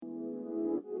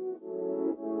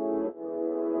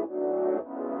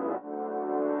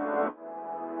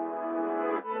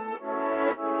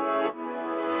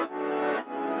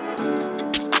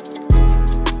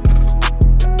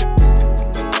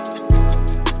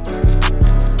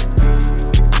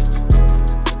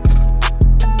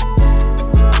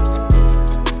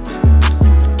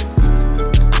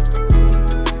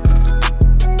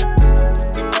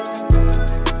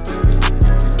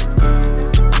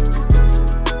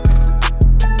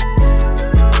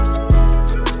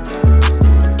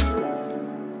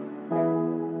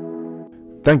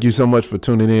Thank you so much for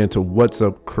tuning in to What's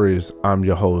Up, Chris. I'm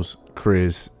your host,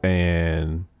 Chris,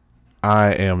 and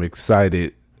I am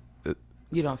excited.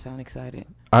 You don't sound excited.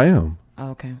 I am.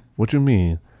 Oh, okay. What you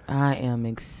mean? I am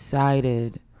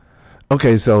excited.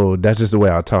 Okay, so that's just the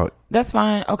way I talk. That's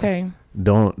fine. Okay.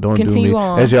 Don't Continue do me.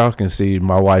 on. As y'all can see,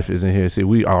 my wife isn't here. See,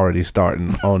 we already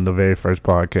starting on the very first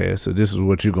podcast, so this is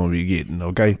what you're gonna be getting.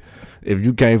 Okay, if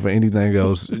you came for anything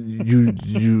else, you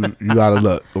out of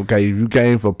luck. Okay, if you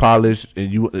came for polish,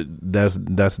 and that's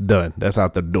done. That's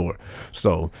out the door.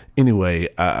 So anyway,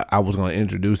 I was gonna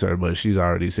introduce her, but she's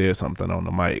already said something on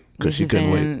the mic because she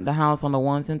couldn't wait. In the house on the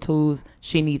ones and twos.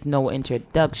 She needs no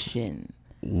introduction.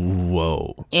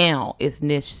 Whoa. It's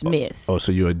Nish Smith. Oh,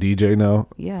 so you're a DJ now?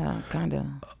 Yeah, kind of.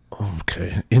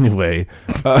 Okay. Anyway,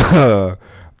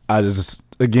 I just,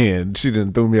 again, she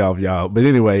didn't throw me off, y'all. But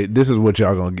anyway, this is what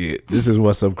y'all gonna get. This is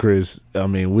What's Up, Chris. I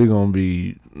mean, we're gonna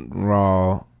be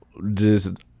raw,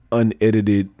 just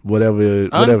unedited, whatever.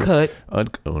 Uncut.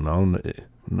 Uncut.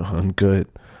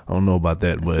 I don't know about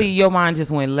that, but see, your mind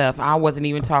just went left. I wasn't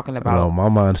even talking about. No, my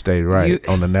mind stayed right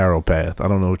on the narrow path. I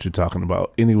don't know what you're talking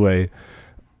about. Anyway,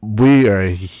 we are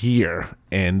here,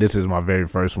 and this is my very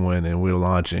first one, and we're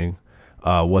launching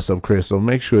What's Up, Chris. So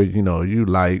make sure you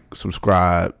like,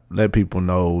 subscribe, let people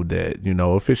know that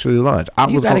officially launched.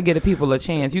 You got to give the people a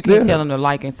chance. You can't tell them to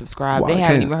like and subscribe. They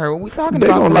haven't even heard what we're talking about.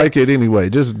 They're gonna like it anyway.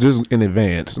 Just in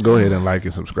advance, go ahead and like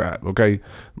and subscribe, okay?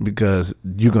 Because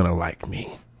you're gonna like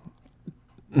me.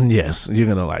 Yes, you're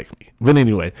gonna like me. But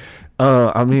anyway,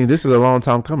 I mean, this is a long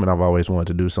time coming. I've always wanted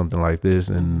to do something like this,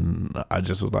 and I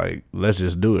just was like, let's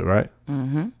just do it, right?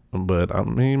 Mm-hmm. But I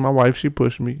mean, my wife, she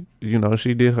pushed me.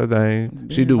 She did her thing.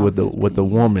 She do what the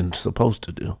woman's supposed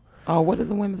to do. Oh, what is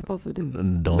the women supposed to do?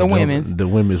 The women's.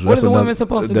 What is the women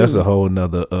supposed to do? That's a whole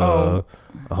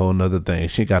nother thing.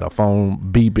 She got a phone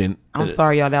beeping. I'm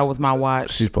sorry, y'all. That was my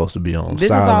watch. She's supposed to be on This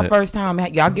silent. is our first time.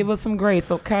 Y'all give us some grace,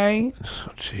 okay?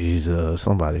 Jesus,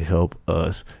 somebody help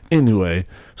us. Anyway,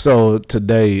 so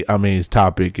today,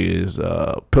 topic is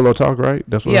pillow talk, right?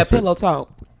 That's what. Yeah, pillow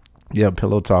talk. Yeah,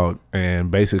 pillow talk,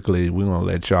 and basically we're gonna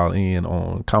let y'all in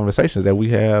on conversations that we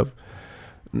have.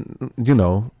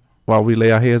 While we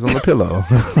lay our heads on the pillow.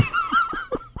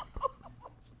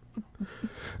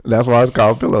 That's why it's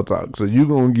called Pillow Talk. So you're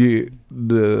going to get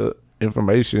the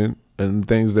information and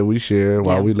things that we share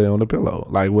while we lay on the pillow.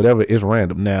 Like whatever, it's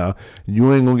random. Now,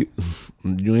 you ain't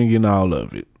getting all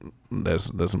of it.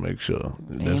 Let's make sure.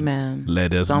 Amen.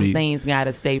 Some things got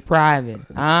to stay private,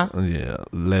 huh? Yeah,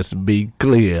 let's be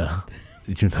clear.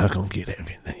 You're not going to get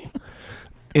everything.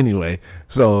 Anyway,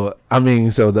 so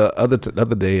the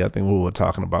other day, I think we were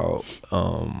talking about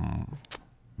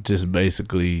just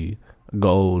basically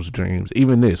goals, dreams.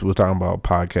 Even this, we were talking about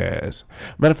podcasts.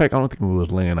 Matter of fact, I don't think we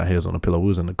was laying our heads on the pillow. We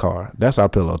was in the car. That's our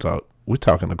pillow talk. We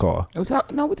talk in the car. We talk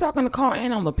in the car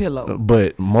and on the pillow.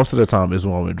 But most of the time, it's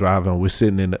when we're driving. We're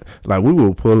sitting in we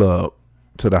will pull up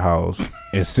to the house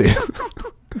and sit.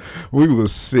 We will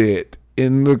sit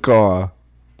in the car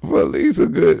for at least a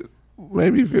good.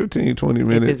 Maybe 15, 20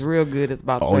 minutes. If it's real good, it's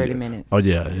about 30 minutes. Oh,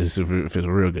 yeah. If it's a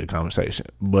real good conversation.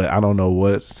 But I don't know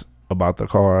what's about the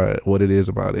car, what it is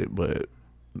about it, but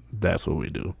that's what we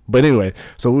do. But anyway,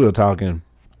 so we were talking,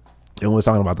 and we were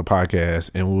talking about the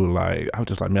podcast, and we were like, I was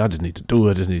just like, man, I just need to do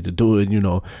it. And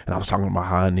I was talking about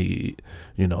how I need,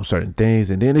 certain things.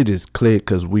 And then it just clicked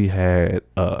because we had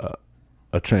a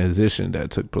transition that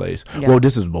took place. Yeah. Well,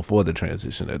 this is before the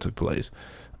transition that took place.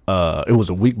 It was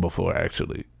a week before,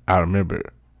 actually. I remember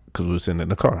because we were sitting in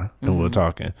the car and we were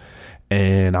talking,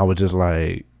 and I was just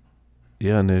like,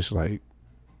 yeah, Nish, like,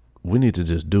 we need to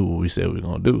just do what we said we are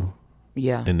going to do.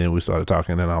 Yeah. And then we started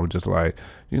talking, and I was just like,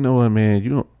 you know what, man,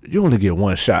 you only get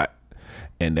one shot.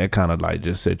 And that kind of like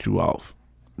just set you off.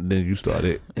 Then you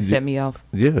started. It set me off.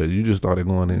 Yeah, you just started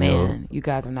going in. Man, you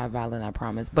guys are not violent, I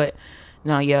promise. But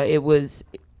no, yeah, it was,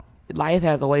 life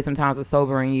has a way sometimes of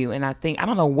sobering you. And I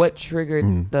don't know what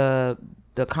triggered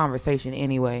the conversation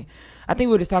anyway. I think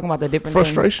we were just talking about the different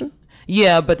frustration.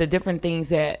 Yeah, but the different things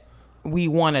that we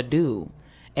want to do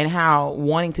and how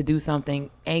wanting to do something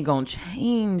ain't gonna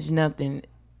change nothing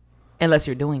unless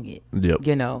you're doing it.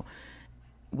 Yep.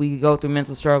 We go through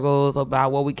mental struggles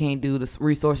about what we can't do, the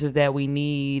resources that we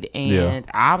need, and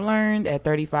I've learned at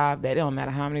 35 that it don't matter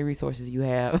how many resources you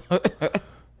have.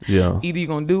 Yeah. Either you're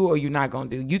gonna do or you're not gonna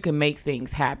do. You can make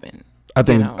things happen. I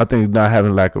think not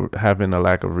having a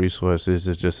lack of resources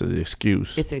is just an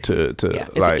excuse. It's an excuse. It's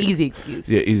an easy excuse.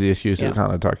 Yeah, easy excuse to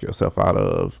kind of talk yourself out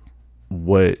of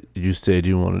what you said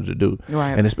you wanted to do.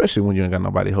 Right. And especially when you ain't got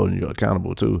nobody holding you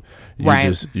accountable too.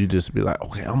 You just be like,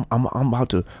 okay, I'm about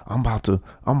to,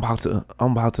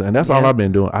 and that's all I've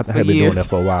been doing. I have been doing that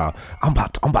for a while. I'm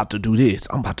about to do this.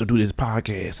 I'm about to do this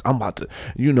podcast. I'm about to,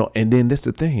 and then that's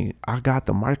the thing. I got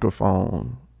the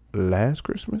microphone last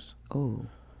Christmas. Oh.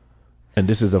 And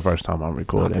this is the first time I'm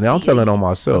recording. And I'm telling on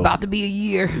myself. About to be a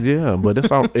year. Yeah, but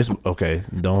it's all, it's okay.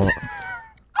 Don't.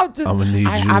 I'm gonna need you.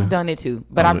 I've done it too,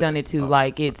 but I've done it too.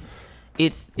 Like it's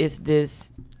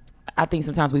this. I think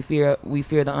sometimes we fear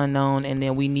the unknown, and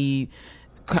then we need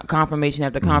confirmation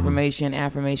after confirmation,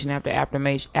 affirmation after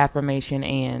affirmation,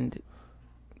 and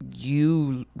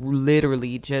you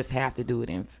literally just have to do it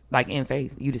in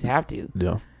faith. You just have to.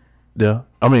 Yeah.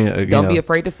 I mean, don't be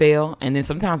afraid to fail, and then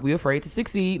sometimes we're afraid to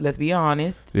succeed. Let's be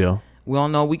honest. Yeah. We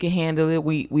don't know we can handle it.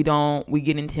 We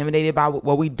get intimidated by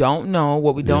what we don't know,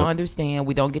 what we don't understand.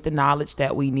 We don't get the knowledge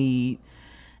that we need,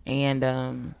 and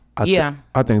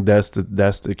I think that's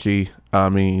the key. I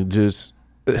mean, just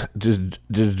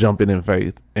jumping in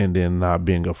faith and then not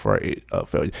being afraid of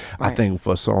failure. Right. I think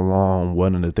for so long,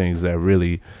 one of the things that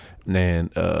really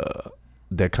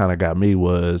that kind of got me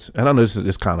was, and I know this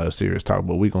is kind of a serious talk,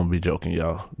 but we're gonna be joking,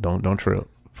 y'all. Don't trip.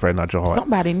 Fret not your heart.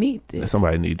 Somebody need this.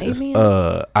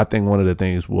 I think one of the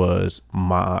things was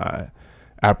my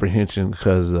apprehension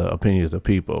because of the opinions of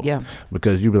people. Yeah.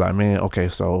 Because you be like, man, okay,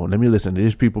 so let me listen to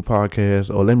this people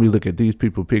podcast, or let me look at these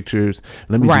people pictures.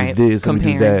 Let me do this.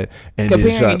 Comparing. Let me do that. And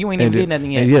comparing, you ain't even did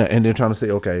nothing yet. And then trying to say,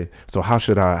 okay, so how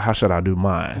should I do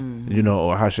mine? Mm-hmm.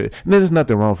 Or how should? And there's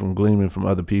nothing wrong from gleaming from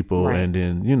other people, and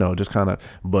then just kind of.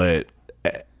 But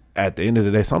at the end of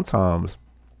the day, sometimes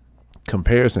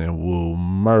comparison will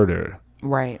murder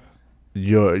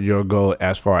your goal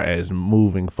as far as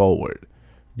moving forward.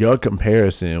 Your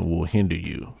comparison will hinder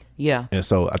you. Yeah. And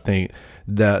so I think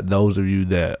that those of you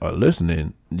that are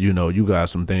listening, you got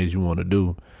some things you want to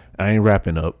do. I ain't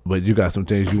wrapping up, but you got some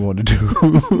things you want to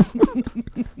do.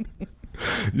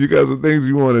 You got some things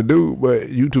you want to do, but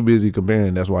you too busy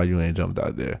comparing. That's why you ain't jumped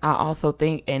out there. I also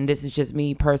think, and this is just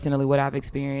me personally, what I've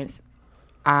experienced,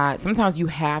 sometimes you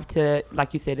have to,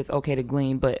 like you said, it's okay to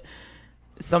glean, but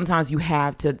sometimes you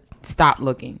have to stop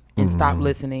looking and stop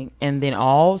listening, and then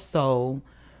also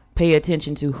pay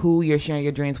attention to who you're sharing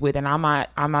your dreams with. And I'm not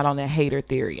on that hater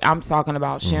theory. I'm talking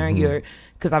about sharing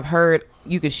because I've heard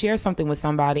you could share something with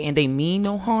somebody and they mean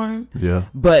no harm. Yeah.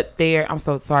 But I'm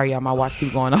so sorry, y'all. My watch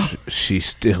keep going off. She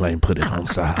still ain't put it on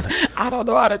silent. I don't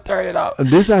know how to turn it off.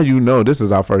 This how you know this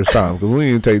is our first time, because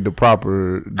we didn't take the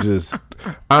proper.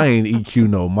 I ain't EQ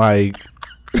no mic.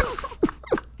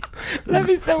 Let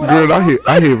me say what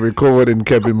I hit record and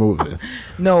kept it moving.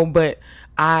 No, but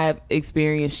I've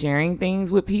experienced sharing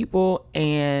things with people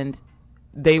and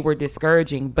they were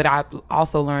discouraging, but I've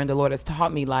also learned the Lord has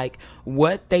taught me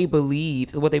what they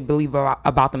believe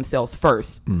about themselves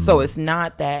first. Mm-hmm. So it's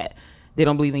not that they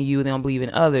don't believe in you, they don't believe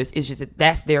in others. It's just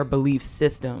that's their belief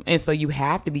system. And so you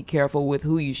have to be careful with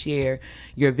who you share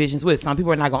your visions with. Some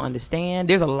people are not going to understand.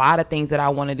 There's a lot of things that I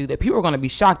want to do that people are going to be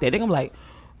shocked at. They're going to be like,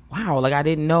 wow, I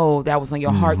didn't know that was on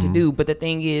your heart to do. But the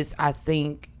thing is, I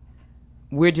think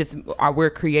we're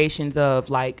creations of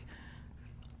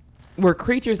we're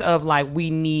creatures of we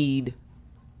need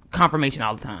confirmation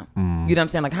all the time. You know what I'm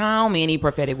saying? How many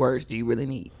prophetic words do you really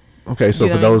need? Okay, so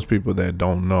for those people that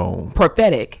don't know,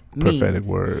 prophetic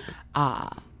word,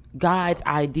 God's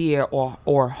idea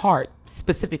or heart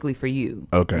specifically for you.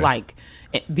 Okay,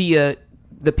 via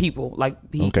the people,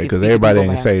 because everybody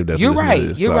ain't saved. You're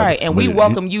right. You're right, and we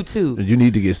welcome you too. You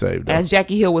need to get saved, though. As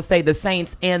Jackie Hill would say, the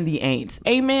saints and the ain'ts.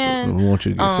 Amen. We want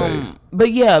you to get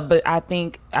saved. But I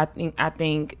think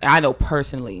I know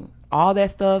personally, all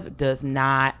that stuff does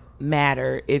not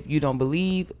matter if you don't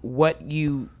believe what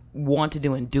you want to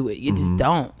do and do it. You just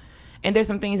don't. And there's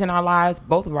some things in our lives,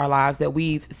 both of our lives, that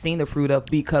we've seen the fruit of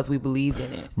because we believed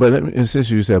in it. But and since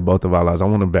you said both of our lives, I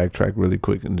want to backtrack really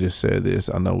quick and just say this.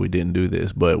 I know we didn't do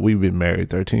this, but we've been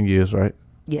married 13 years, right?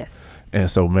 Yes.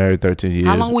 And so married 13 years.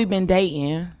 How long we been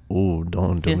dating? Ooh,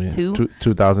 don't do me. Since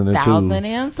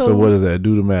 2002. So what is that?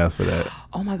 Do the math for that.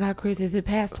 Oh my God, Chris, is it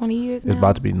past 20 years now? It's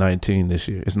about to be 19 this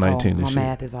year. It's 19 this year. My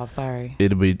math is off, sorry.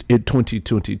 It'll be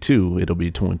 2022. It'll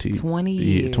be 20. 20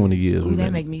 years. Yeah, 20 years. Ooh,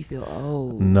 that make me feel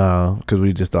old. Nah, because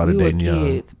we just started dating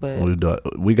kids, young.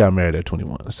 But we got married at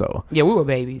 21, so. Yeah, we were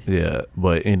babies. Yeah,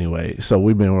 but anyway, so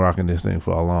we've been rocking this thing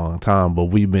for a long time, but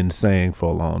we've been saying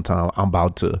for a long time, I'm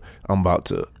about to.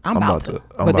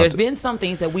 But there's been some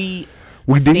things that we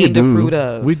did the fruit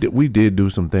of. We did do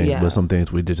some things, but some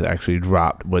things we just actually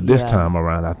dropped. But this time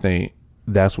around, I think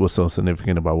that's what's so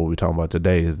significant about what we're talking about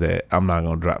today is that I'm not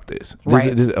gonna drop this.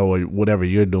 Right. Or whatever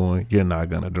you're doing, you're not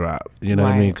gonna drop. You know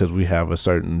what I mean? Because we have a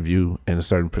certain view and a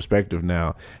certain perspective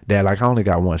now that, like, I only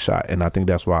got one shot, and I think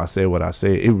that's why I said what I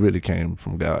said. It really came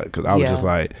from God, because I was just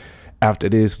like, after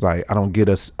this, like, I don't get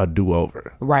us a do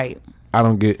over. Right. I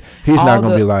don't get. He's not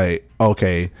gonna be like,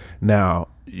 okay, now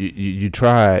you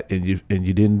tried and you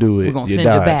didn't do it. We're gonna you send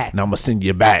died. you back. Now I'm gonna send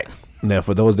you back. Now,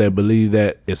 for those that believe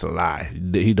that, it's a lie.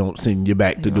 He don't send you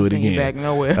back to do it again. You back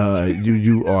nowhere.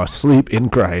 You are asleep in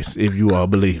Christ if you are a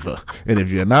believer, and if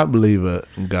you're not a believer,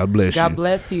 God bless you. God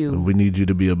bless you. We need you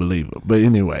to be a believer. But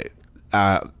anyway,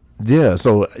 yeah.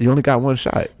 So you only got one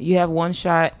shot. You have one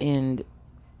shot, and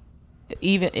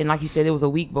like you said, it was a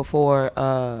week before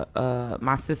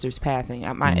my sister's passing.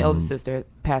 My eldest sister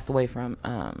passed away from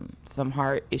some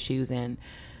heart issues,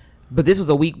 but this was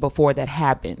a week before that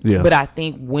happened. Yeah. But I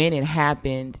think when it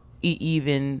happened,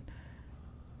 even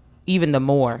the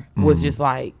more was just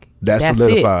like, that's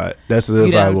solidified. it. That's solidified.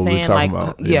 You know what I'm what saying? we're talking Like,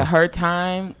 about. yeah, her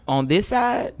time on this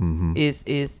side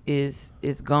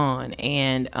is gone,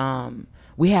 and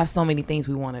we have so many things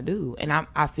we want to do, and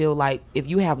I feel like if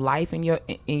you have life in your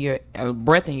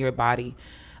breath in your body,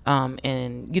 and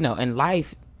in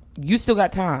life, you still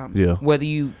got time. Yeah. Whether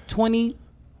you 20,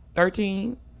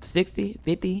 13, 60,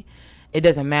 50, it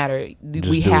doesn't matter.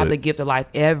 We have the gift of life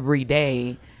every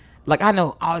day. Like, I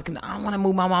know I want to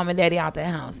move my mom and daddy out the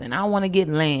house, and I want to get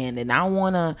land, and I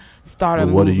want to start a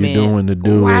movement. What are you doing to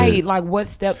do it? Right. Like, what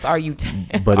steps are you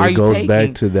taking? But it goes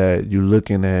back to that. You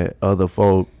looking at other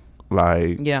folk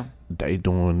like, yeah, they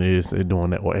doing this, they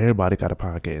doing that. Well, everybody got a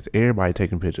podcast. Everybody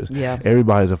taking pictures. Yeah.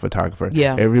 Everybody's a photographer.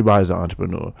 Yeah. Everybody's an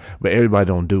entrepreneur. But everybody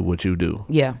don't do what you do.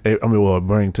 Yeah. I mean, well,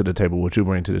 bring to the table what you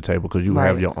bring to the table, because you Right.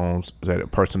 have your own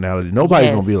personality.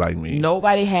 Nobody's gonna be like me.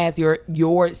 Nobody has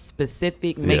your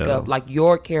specific makeup, like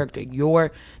your character.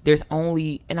 There's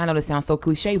only, and I know this sounds so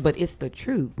cliche, but it's the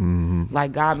truth. Mm-hmm.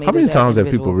 Like, God made. How many us as times have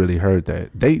people individuals. really heard that?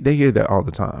 They hear that all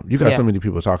the time. You got Yeah. so many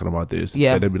people talking about this.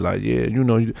 Yeah. That they be like, yeah,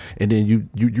 and then you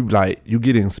like, you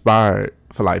get inspired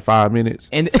for like 5 minutes,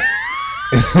 And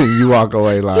you walk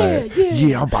away like,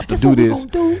 yeah, I'm about to that's do what we this. gonna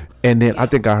do. And then I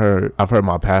think I've heard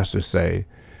my pastor say,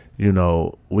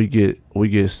 we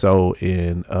get so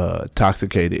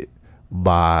intoxicated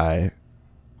by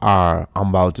our I'm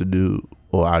about to do,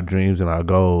 or our dreams and our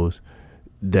goals,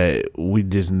 that we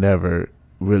just never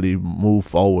really move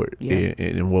forward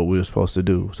in what we were supposed to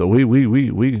do. So we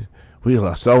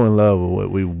are so in love with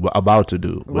what we about to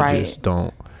do, but Right. just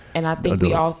don't. And I think do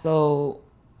we it. also,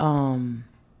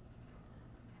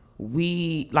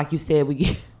 we, like you said, we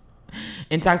get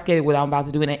intoxicated with what I'm about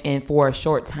to do, and for a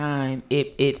short time,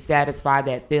 it satisfied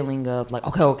that feeling of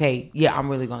like, okay, yeah, I'm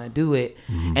really gonna do it,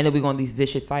 and then we go on these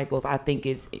vicious cycles. I think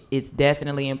it's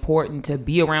definitely important to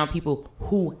be around people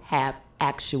who have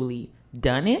actually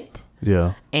done it,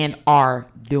 Yeah. and are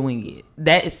doing it.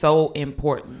 That is so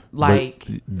important. Like,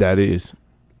 But that is.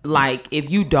 like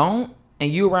if you don't,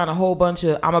 and you around a whole bunch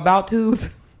of I'm about to's.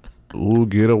 Ooh,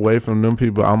 get away from them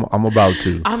people. I'm about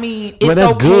to. I mean, Well, it's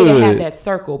that's okay good. to have that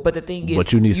circle, but the thing is,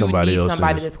 But you need somebody else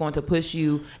that's going to push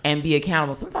you and be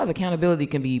accountable. Sometimes accountability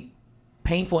can be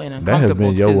painful and That has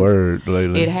uncomfortable been your too. word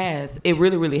lately. It has. It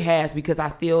really, really has, because I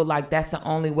feel like that's the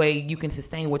only way you can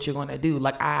sustain what you're going to do.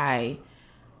 Like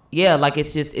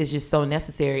it's just so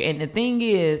necessary. And the thing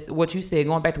is, what you said,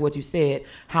 going back to what you said,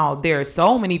 how there are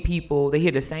so many people, they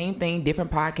hear the same thing,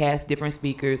 different podcasts, different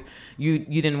speakers. You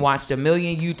didn't watch a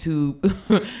million YouTube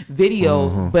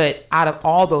videos, but out of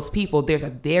all those people, there's a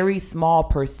very small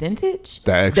percentage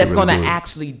That that's going to really do it.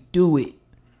 actually do it.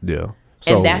 Yeah.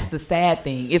 So, And that's the sad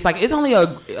thing. It's like, it's only a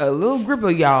little group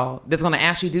of y'all that's going to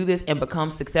actually do this and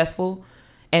become successful,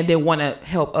 and then want to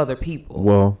help other people.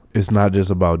 well, it's not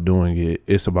just about doing it.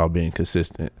 It's about being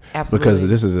consistent. Absolutely. Because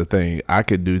this is the thing. I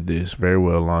could do this, very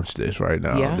well launch this right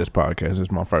now. Yeah. This podcast is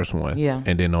my first one. Yeah.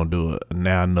 And then don't do it.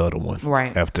 Now another one.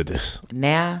 Right. After this.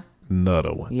 Now,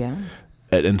 Another one. yeah.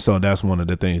 And so that's one of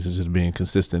the things, is just being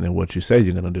consistent in what you say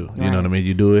you're going to do. You know Right. what I mean?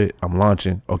 You do it. I'm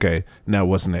launching. Okay. Now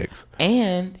what's next?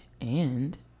 And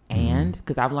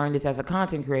because I've learned this as a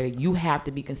content creator, you have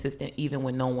to be consistent even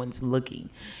when no one's looking,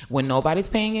 when nobody's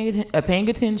paying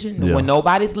attention, Yeah. when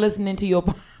nobody's listening to your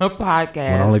podcast.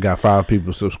 When I only got 5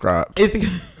 people subscribed. It's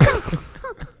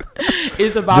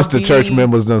it's about Just the church being-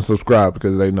 members done subscribe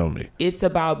because they know me. It's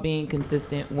about being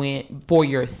consistent for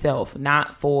yourself,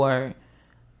 not for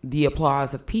the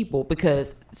applause of people.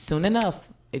 Because soon enough,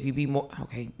 if you be more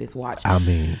this watch. I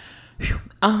mean,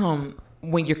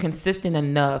 When you're consistent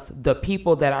enough, the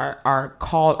people that are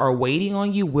called or waiting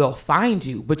on you will find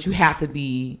you, but you have to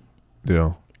be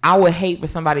yeah. I would hate for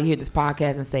somebody to hear this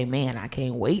podcast and say, "Man, I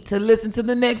can't wait to listen to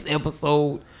the next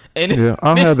episode." And yeah,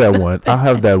 I'll have that one. I'll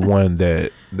have that one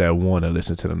that want to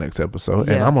listen to the next episode,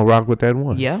 and Yeah. I'm gonna rock with that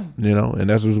one. Yeah. You know, and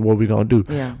that's just what we're gonna do.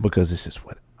 Yeah. Because this is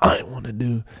what I want to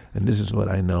do, and this is what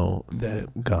I know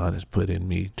that God has put in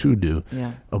me to do.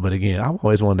 Yeah. But again, I've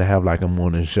always wanted to have like a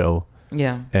morning show.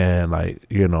 Yeah. And like,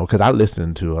 you know, because I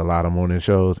listen to a lot of morning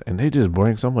shows and they just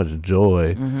bring so much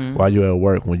joy while you're at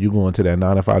work. When you go into that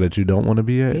 9 to 5 that you don't want to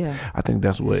be at, Yeah. I think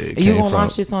that's what it Are you came gonna from.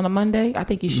 launch this on a Monday? I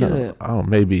think you should. No, I don't,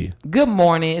 maybe. Good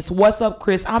morning. It's What's Up,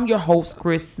 Chris. I'm your host,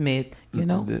 Chris Smith. You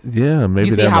know, Yeah, maybe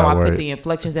you see that how might I work. put the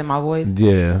inflections in my voice.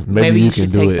 Yeah, Maybe you can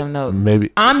should do take it. some notes. Maybe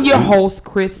I'm your host,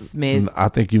 Chris Smith. I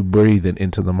think you breathing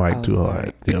into the mic Oh, too sorry.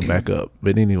 hard. You know, back up.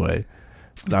 But anyway,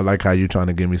 I like how you're trying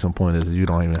to give me some pointers. You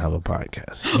don't even have a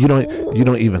podcast. You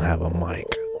don't even have a mic.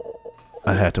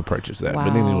 I had to purchase that. Wow,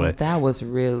 But anyway, that was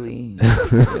really,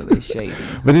 really shady.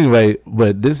 But anyway,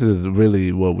 this is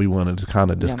really what we wanted to kind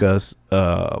of discuss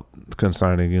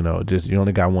concerning, you know, just you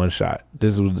only got one shot.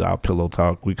 This was our pillow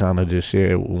talk. We kind of just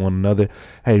shared with one another.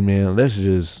 Hey man, let's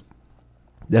just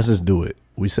do it.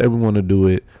 We said we want to do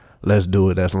it. Let's do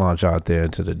it. Let's launch out there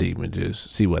into the deep and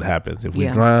just see what happens. If we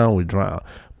Yeah. drown, we drown.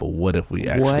 But what if we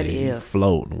actually if?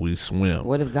 float and we swim?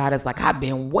 What if God is like, I've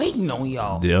been waiting on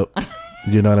y'all? Yep.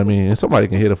 You know what I mean? And somebody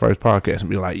can hear the first podcast and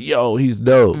be like, yo, he's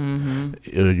dope.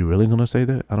 Mm-hmm. Are you really going to say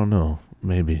that? I don't know.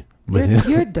 Maybe. But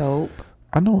You're dope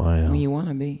I know I am. when you want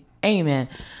to be. Amen.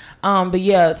 But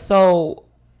yeah, so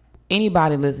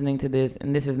anybody listening to this,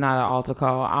 and this is not an altar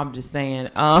call, I'm just saying,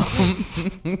 I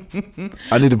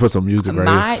need to put some music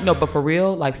right here. no, but for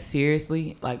real, like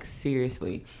seriously,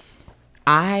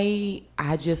 I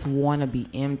just want to be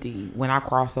empty when I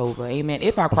cross over. Amen.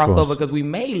 If I cross course. over, because we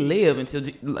may live until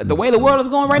the way the world is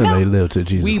going right We now. may live till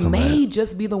Jesus We come may back.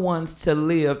 just be the ones to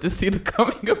live to see the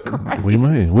coming of Christ. We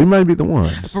may be the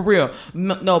ones. For real.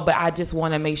 No, but I just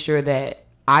want to make sure that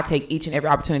I take each and every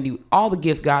opportunity, all the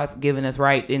gifts God's given us,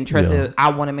 right? And trust Yeah. it.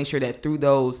 I want to make sure that through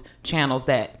those channels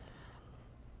that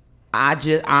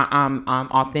I'm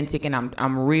authentic and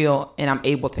I'm real and I'm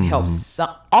able to help some.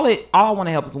 All I want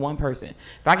to help is one person.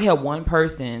 If I can help one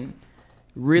person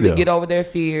really Yeah. get over their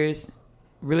fears,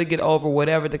 really get over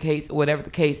whatever the case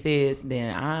is,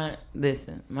 then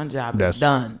my job is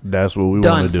done. That's what we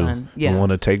Done, want to do. son. Yeah. We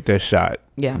want to take that shot.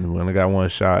 Yeah. We only got one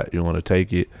shot. You want to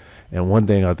take it. And one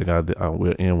thing I think I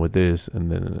will end with this,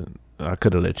 and then I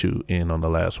could have let you in on the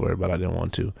last word, but I didn't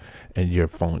want to. And your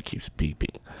phone keeps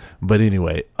beeping. But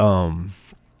anyway,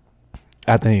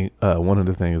 I think one of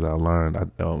the things I learned,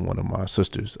 one of my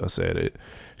sisters said it.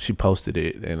 She posted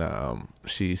it, and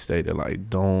she stated like,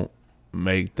 "Don't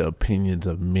make the opinions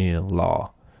of men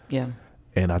law." Yeah.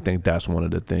 And I think that's one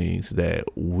of the things that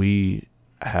we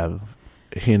have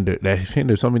hindered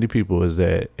so many people is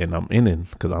that, and I'm ending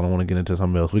because I don't want to get into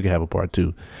something else. We can have a part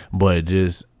 2, but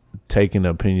just taking the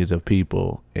opinions of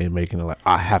people and making it like,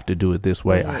 I have to do it this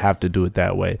way, I have to do it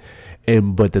that way.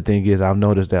 But the thing is, I've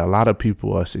noticed that a lot of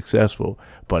people are successful,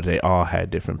 but they all had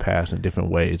different paths and different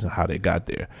ways and how they got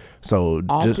there. So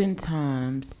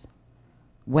Oftentimes,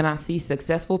 when I see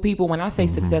successful people, when I say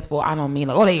successful, I don't mean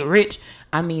like, oh, they rich.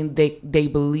 I mean, they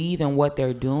believe in what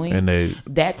they're doing. And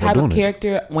that type of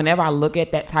character, whenever I look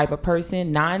at that type of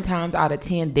person, 9 times out of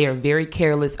 10, they're very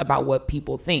careless about what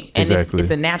people think. And Exactly.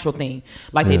 it's a natural thing.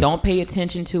 Like they don't pay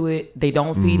attention to it. They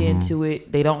don't feed into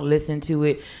it. They don't listen to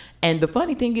it. And the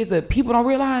funny thing is that people don't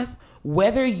realize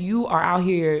whether you are out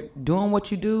here doing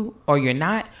what you do or you're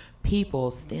not, people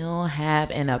still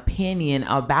have an opinion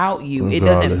about you. It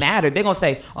doesn't Regardless. matter. They're going to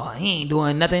say, oh, he ain't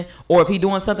doing nothing. Or if he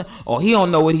doing something, oh, he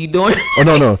don't know what he doing. Oh,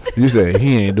 no. You say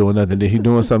he ain't doing nothing. Then he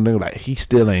doing something like he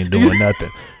still ain't doing nothing.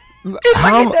 It's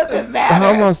like it doesn't matter. How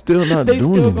am I still not They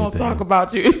doing still anything? going to talk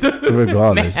about you.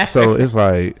 Regardless. So it's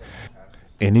like,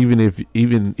 and even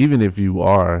if you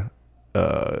are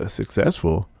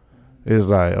successful, it's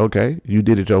like, okay, you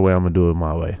did it your way, I'm gonna do it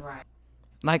my way. Right.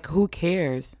 Like, who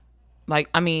cares? Like,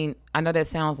 I mean, I know that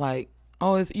sounds like,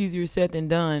 oh, it's easier said than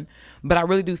done, but I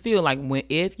really do feel like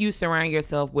if you surround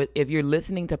yourself with, if you're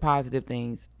listening to positive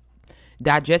things,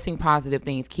 digesting positive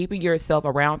things, keeping yourself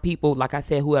around people, like I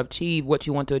said, who have achieved what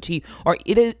you want to achieve, or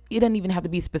it doesn't even have to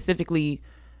be specifically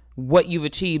what you've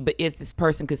achieved, but is this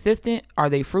person consistent? Are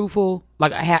they fruitful?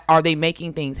 Like, are they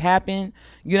making things happen?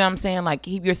 You know what I'm saying? Like,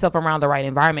 keep yourself around the right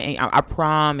environment, and I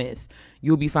promise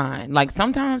you'll be fine. Like,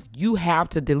 sometimes you have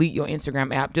to delete your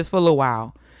Instagram app just for a little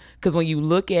while, because when you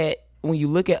look at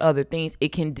other things, it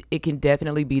can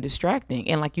definitely be distracting.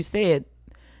 And like you said,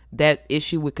 that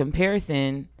issue with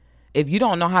comparison, if you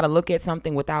don't know how to look at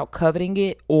something without coveting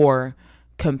it or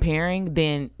comparing,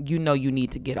 then you know you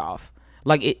need to get off.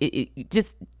 Like, it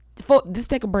just just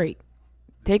take a break.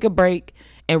 Take a break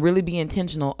and really be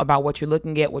intentional about what you're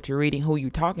looking at, what you're reading, who you're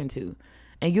talking to,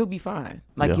 and you'll be fine.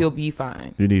 Like, you'll be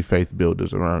fine. You need faith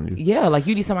builders around you. Yeah, like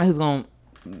you need somebody who's gonna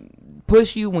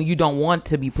push you when you don't want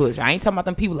to be pushed. I ain't talking about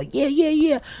them people like,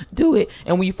 yeah, do it,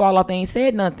 and when you fall off, they ain't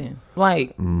said nothing.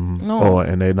 Like, no. Oh,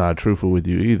 and they're not truthful with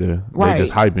you either. Right. They're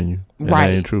just hyping you. And Right.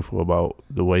 they ain't truthful about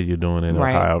the way you're doing it or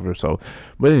Right. however. So,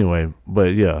 but anyway,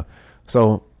 yeah.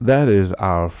 So that is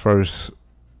our first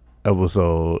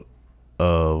episode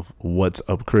of What's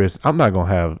Up, Chris. I'm not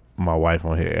gonna have my wife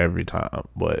on here every time,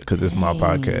 but because it's my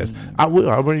podcast,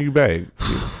 I'll bring you back.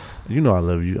 You know I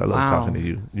love you. I love talking to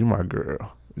you. You my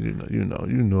girl. You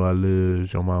know I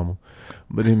love your mama.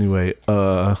 But anyway,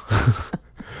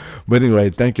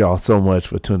 thank y'all so much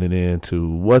for tuning in to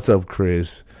What's Up,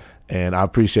 Chris, and I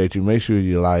appreciate you. Make sure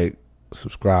you like,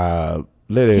 subscribe,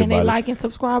 let everybody. Can they like and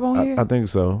subscribe on here? I think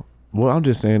so. Well, I'm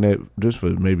just saying that just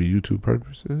for maybe YouTube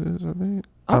purposes, I think.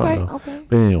 Okay.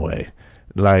 But anyway,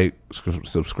 like,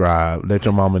 subscribe, let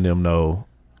your mom and them know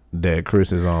that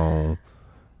Chris is on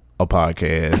a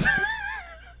podcast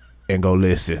and go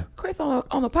listen. Chris on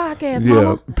a podcast, yeah,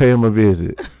 mama. Pay him a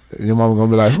visit. Your mama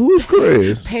gonna be like, who's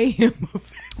Chris? Pay him a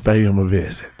visit. Pay him a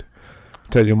visit.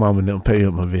 Tell your mom and them pay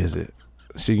him a visit.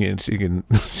 She can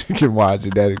watch.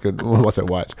 Your daddy can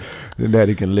watch. Your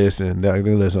daddy can listen. They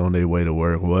can listen on their way to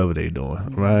work, whatever they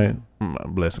doing. Right?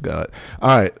 Bless God.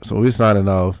 All right. So we're signing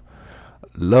off.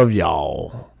 Love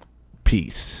y'all.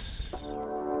 Peace.